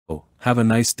have a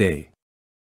nice day.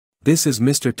 This is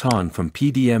Mr. Ton from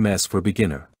PDMS for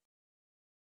Beginner.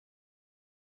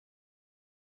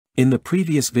 In the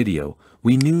previous video,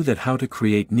 we knew that how to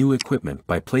create new equipment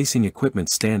by placing equipment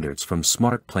standards from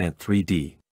Smart Plant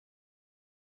 3D.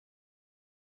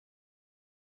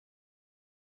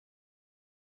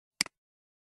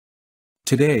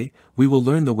 Today, we will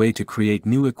learn the way to create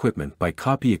new equipment by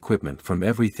copy equipment from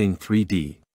Everything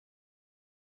 3D.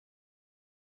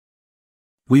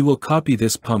 We will copy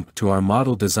this pump to our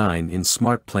model design in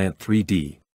Smart Plant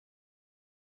 3D.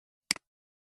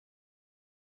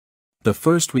 The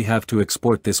first we have to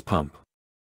export this pump.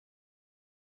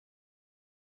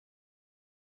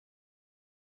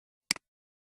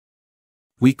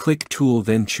 We click Tool,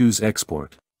 then choose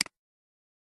Export.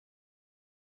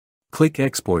 Click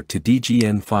Export to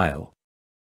DGN file.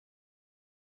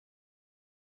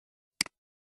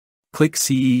 Click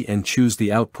CE and choose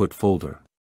the output folder.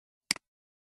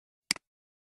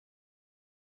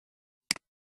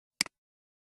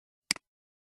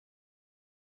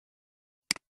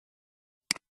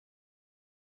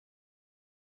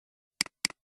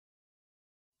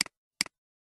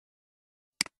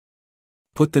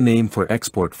 Put the name for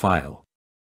export file.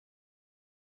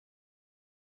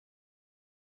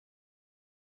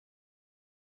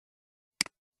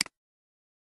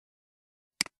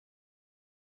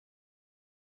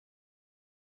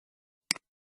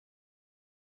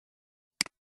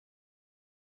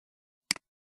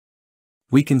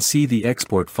 We can see the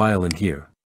export file in here.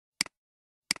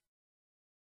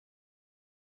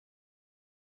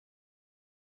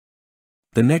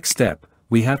 The next step,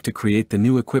 we have to create the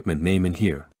new equipment name in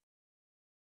here.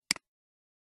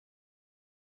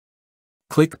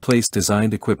 Click Place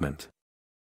Designed Equipment.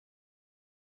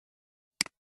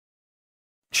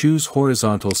 Choose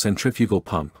Horizontal Centrifugal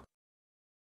Pump.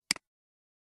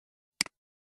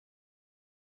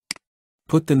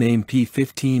 Put the name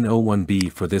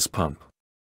P1501B for this pump.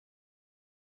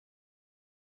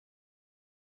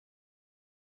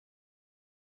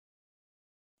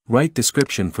 Write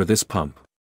description for this pump.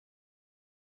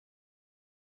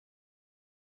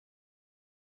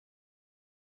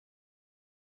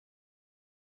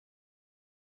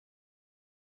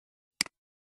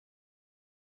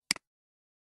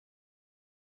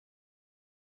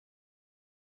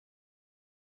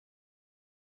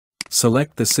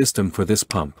 Select the system for this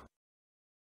pump.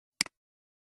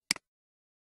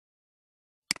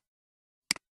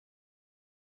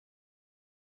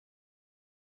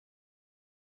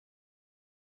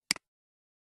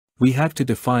 We have to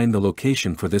define the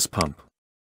location for this pump.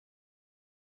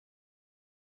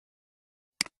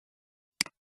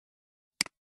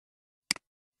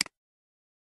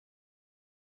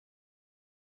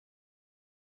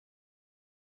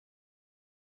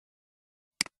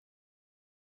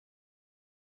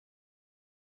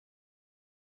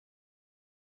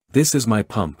 This is my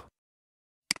pump.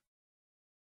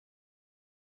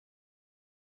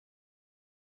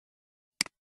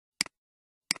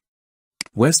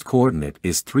 West coordinate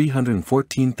is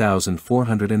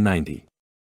 314,490.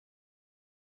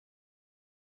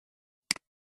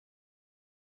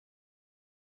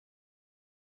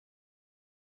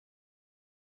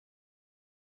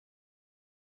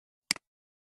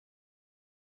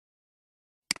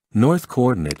 North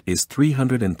coordinate is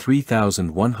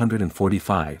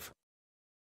 303,145.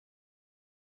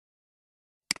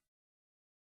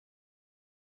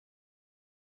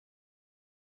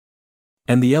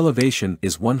 And the elevation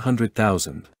is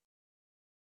 100,000.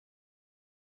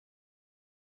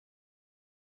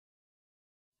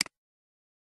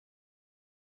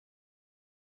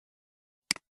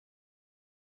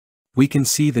 We can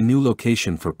see the new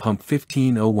location for pump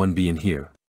 1501B in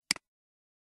here.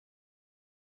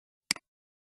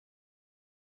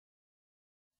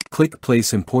 Click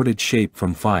Place Imported Shape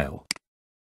from File.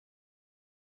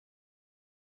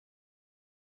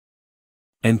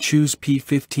 And choose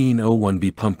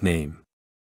P1501B pump name.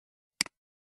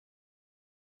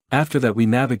 After that we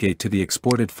navigate to the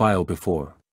exported file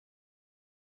before.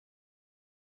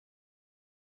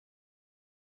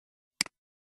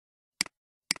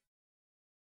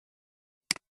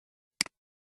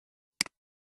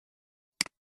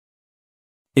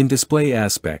 In display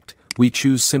aspect, we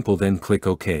choose simple, then click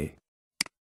OK.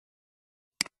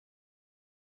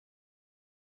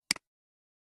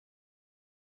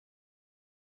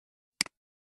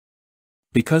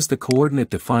 Because the coordinate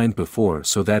defined before,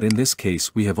 so that in this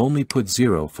case we have only put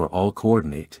 0 for all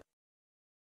coordinate.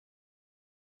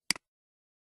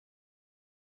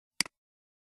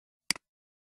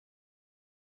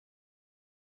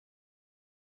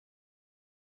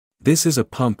 This is a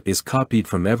pump is copied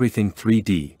from Everything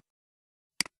 3D.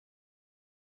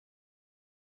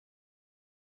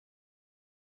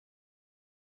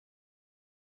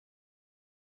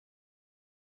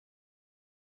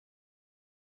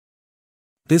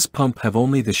 This pump have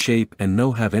only the shape and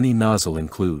no have any nozzle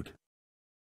include.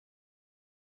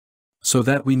 So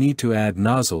that we need to add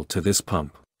nozzle to this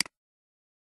pump.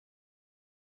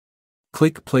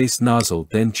 Click Place Nozzle,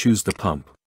 then choose the pump.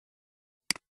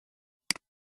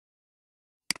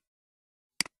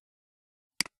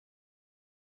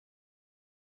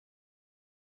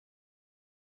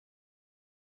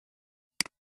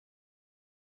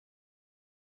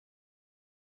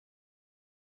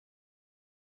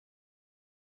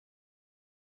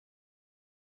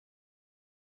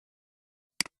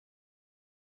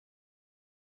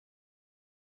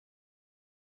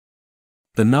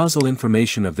 The nozzle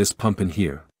information of this pump in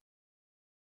here.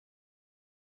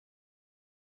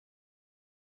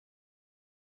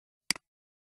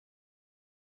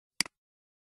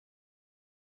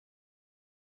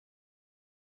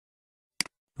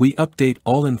 We update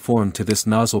all inform to this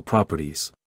nozzle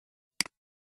properties.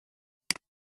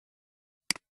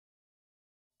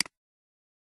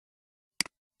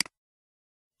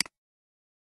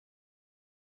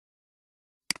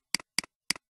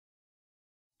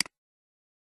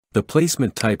 The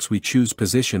placement types we choose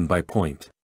position by point.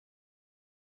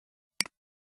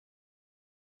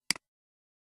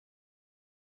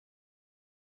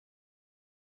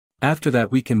 After that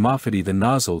we can modify the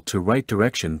nozzle to right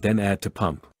direction, then add to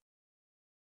pump.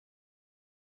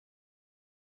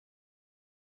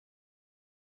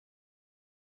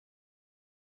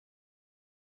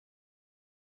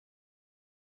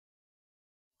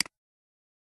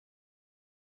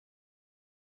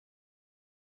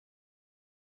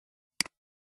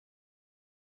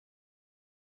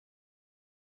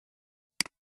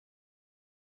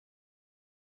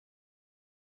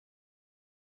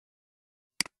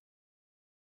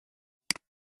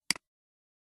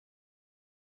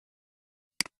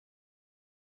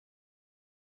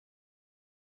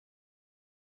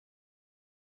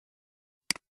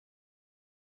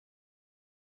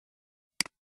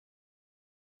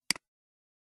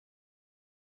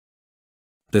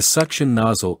 The suction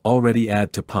nozzle already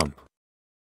add to pump.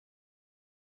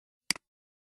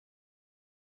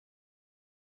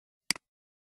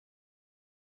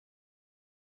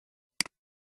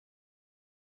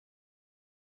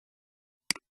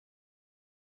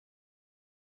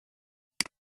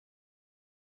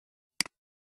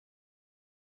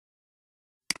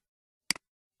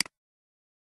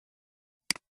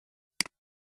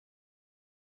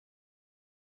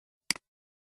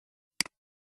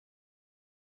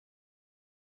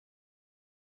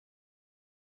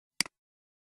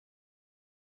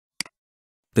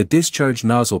 The discharge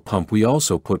nozzle pump we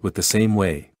also put with the same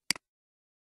way.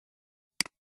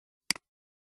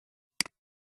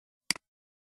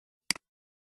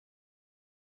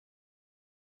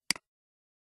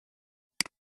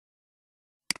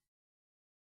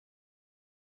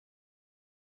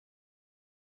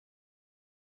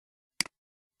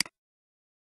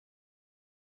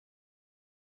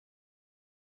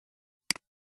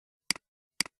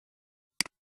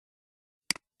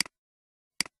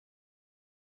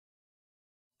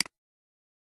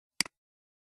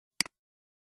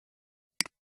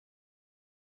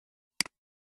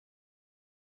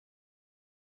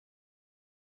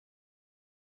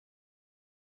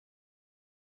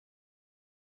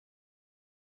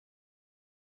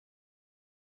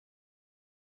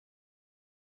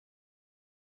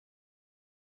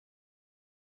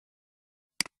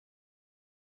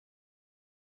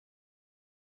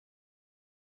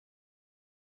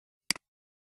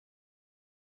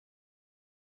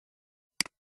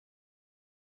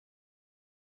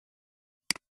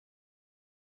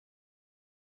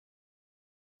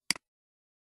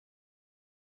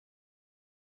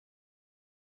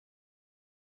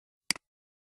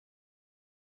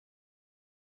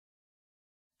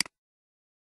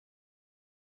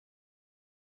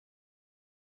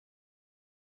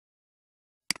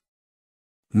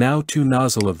 Now two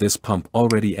nozzle of this pump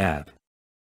already add.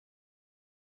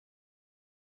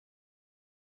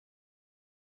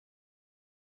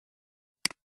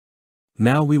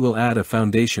 Now we will add a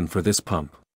foundation for this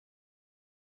pump.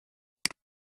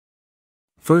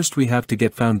 First we have to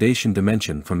get foundation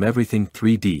dimension from everything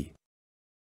 3D.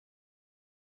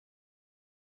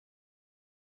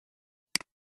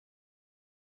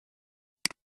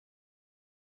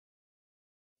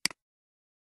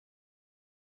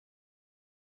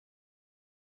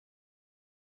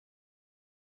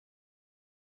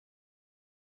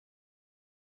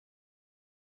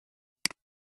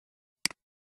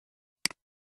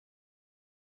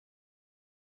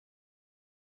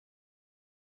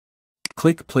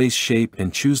 Click Place Shape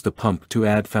and choose the pump to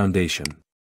add foundation.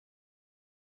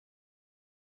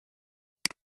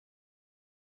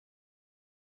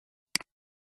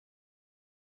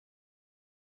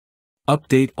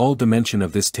 Update all dimension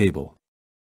of this table.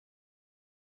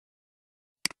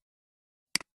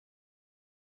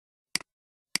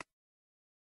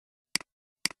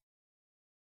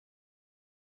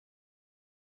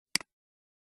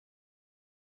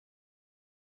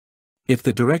 If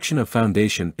the direction of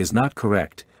foundation is not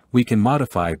correct, we can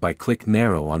modify by click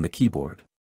narrow on the keyboard.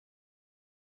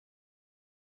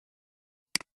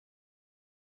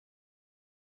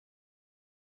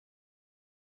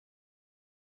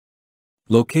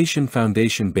 Location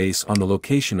foundation base on the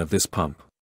location of this pump.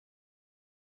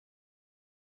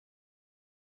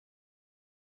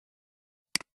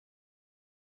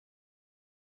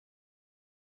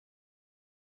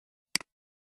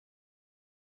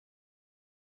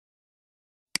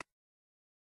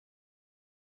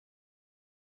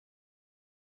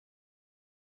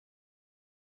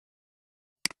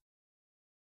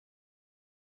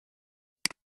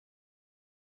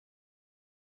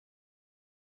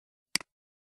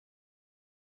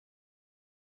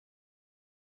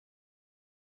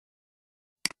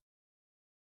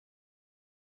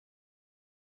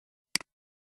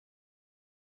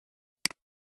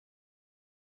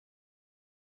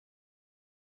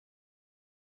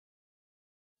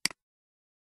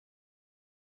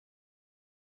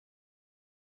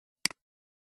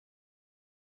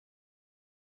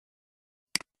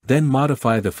 Then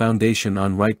modify the foundation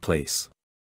on right place.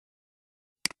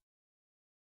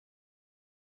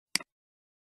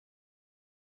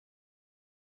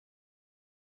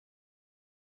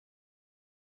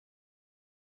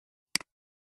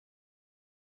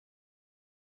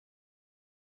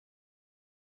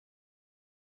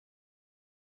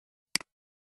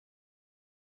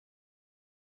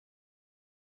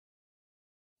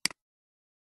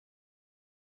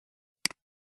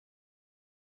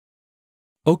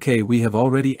 Okay, we have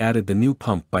already added the new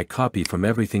pump by copy from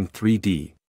everything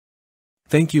 3D.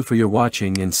 Thank you for your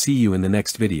watching and see you in the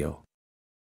next video.